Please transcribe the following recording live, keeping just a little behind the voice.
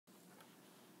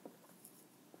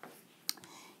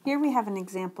Here we have an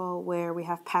example where we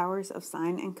have powers of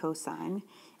sine and cosine,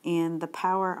 and the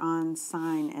power on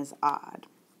sine is odd.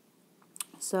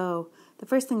 So the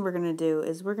first thing we're going to do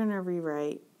is we're going to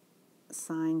rewrite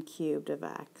sine cubed of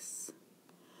x.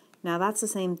 Now that's the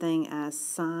same thing as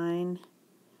sine.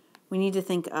 We need to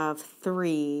think of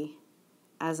 3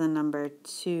 as a number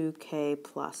 2k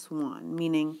plus 1,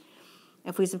 meaning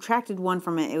if we subtracted 1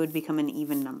 from it, it would become an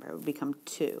even number. It would become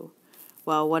 2.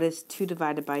 Well, what is 2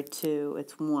 divided by 2?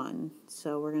 It's 1.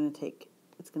 So we're going to take,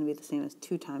 it's going to be the same as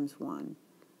 2 times 1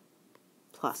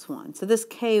 plus 1. So this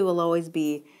k will always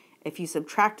be, if you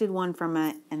subtracted 1 from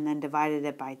it and then divided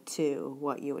it by 2,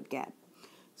 what you would get.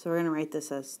 So we're going to write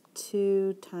this as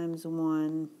 2 times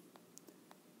 1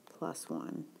 plus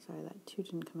 1. Sorry, that 2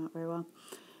 didn't come out very well.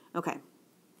 Okay.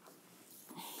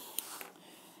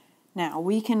 Now,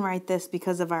 we can write this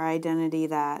because of our identity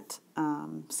that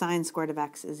sine squared of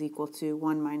x is equal to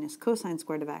 1 minus cosine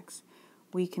squared of x.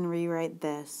 We can rewrite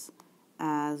this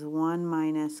as 1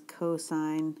 minus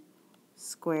cosine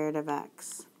squared of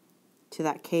x to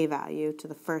that k value, to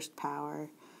the first power,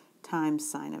 times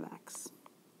sine of x.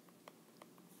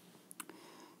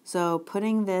 So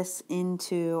putting this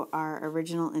into our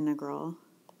original integral,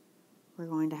 we're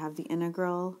going to have the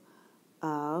integral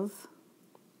of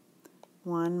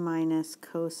 1 minus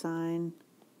cosine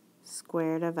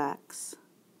squared of x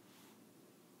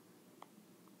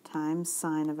times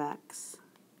sine of x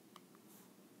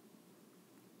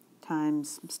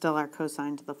times still our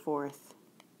cosine to the 4th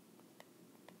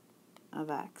of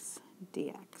x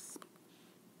dx.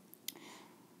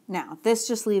 Now, this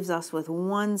just leaves us with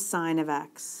 1 sine of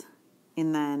x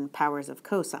and then powers of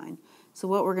cosine. So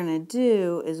what we're going to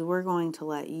do is we're going to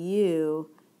let u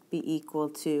be equal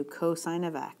to cosine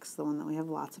of x, the one that we have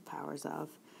lots of powers of,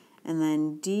 and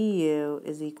then du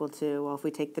is equal to, well, if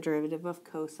we take the derivative of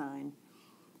cosine,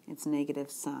 it's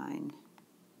negative sine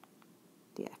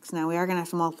dx. Now we are going to have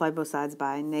to multiply both sides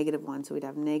by negative 1, so we'd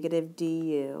have negative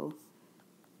du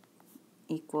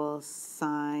equals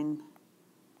sine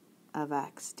of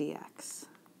x dx.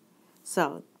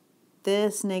 So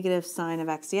this negative sine of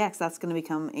x dx, that's going to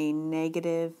become a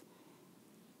negative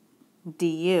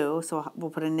du, so we'll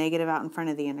put a negative out in front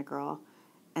of the integral,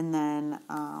 and then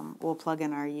we'll plug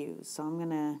in our u's. So I'm going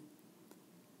to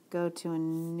go to a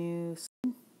new,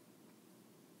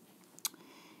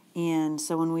 and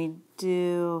so when we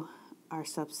do our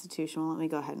substitution, well, let me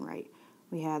go ahead and write.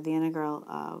 We have the integral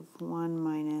of 1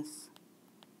 minus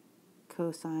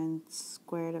cosine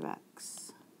squared of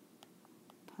x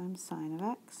times sine of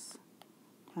x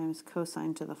times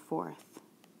cosine to the 4th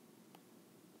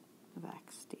of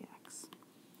x dx.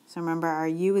 So remember, our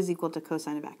u is equal to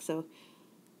cosine of x. So,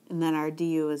 and then our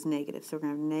du is negative. So we're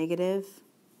going to have negative,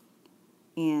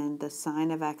 and the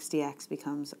sine of x dx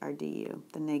becomes our du,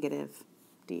 the negative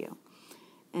du.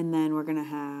 And then we're going to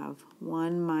have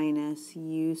 1 minus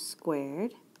u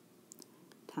squared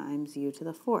times u to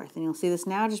the 4th. And you'll see this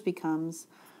now just becomes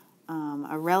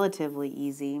a relatively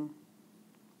easy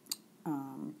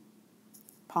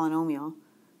polynomial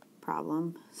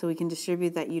problem. So we can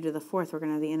distribute that u to the 4th. We're going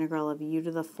to have the integral of u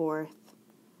to the 4th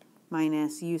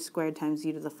minus u squared times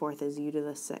u to the 4th is u to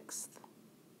the 6th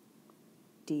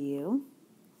du.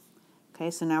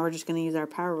 Okay, so now we're just going to use our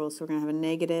power rule. So we're going to have a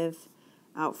negative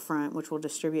out front, which we'll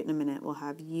distribute in a minute. We'll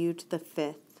have u to the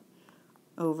 5th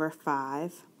over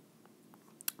 5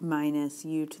 minus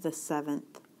u to the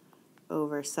 7th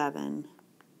over 7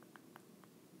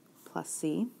 plus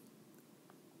c.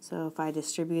 So if I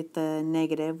distribute the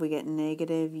negative, we get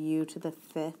negative u to the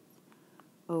 5th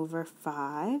over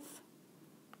 5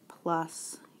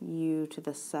 plus u to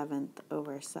the 7th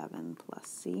over 7 plus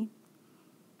c.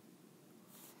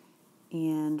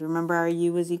 And remember, our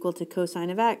u is equal to cosine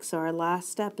of x, so our last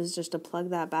step is just to plug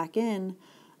that back in.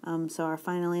 So our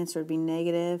final answer would be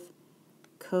negative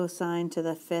cosine to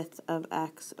the 5th of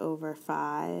x over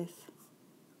 5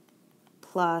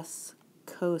 plus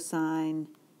cosine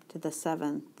to the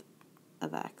 7th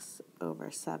of x over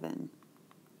 7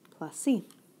 plus c.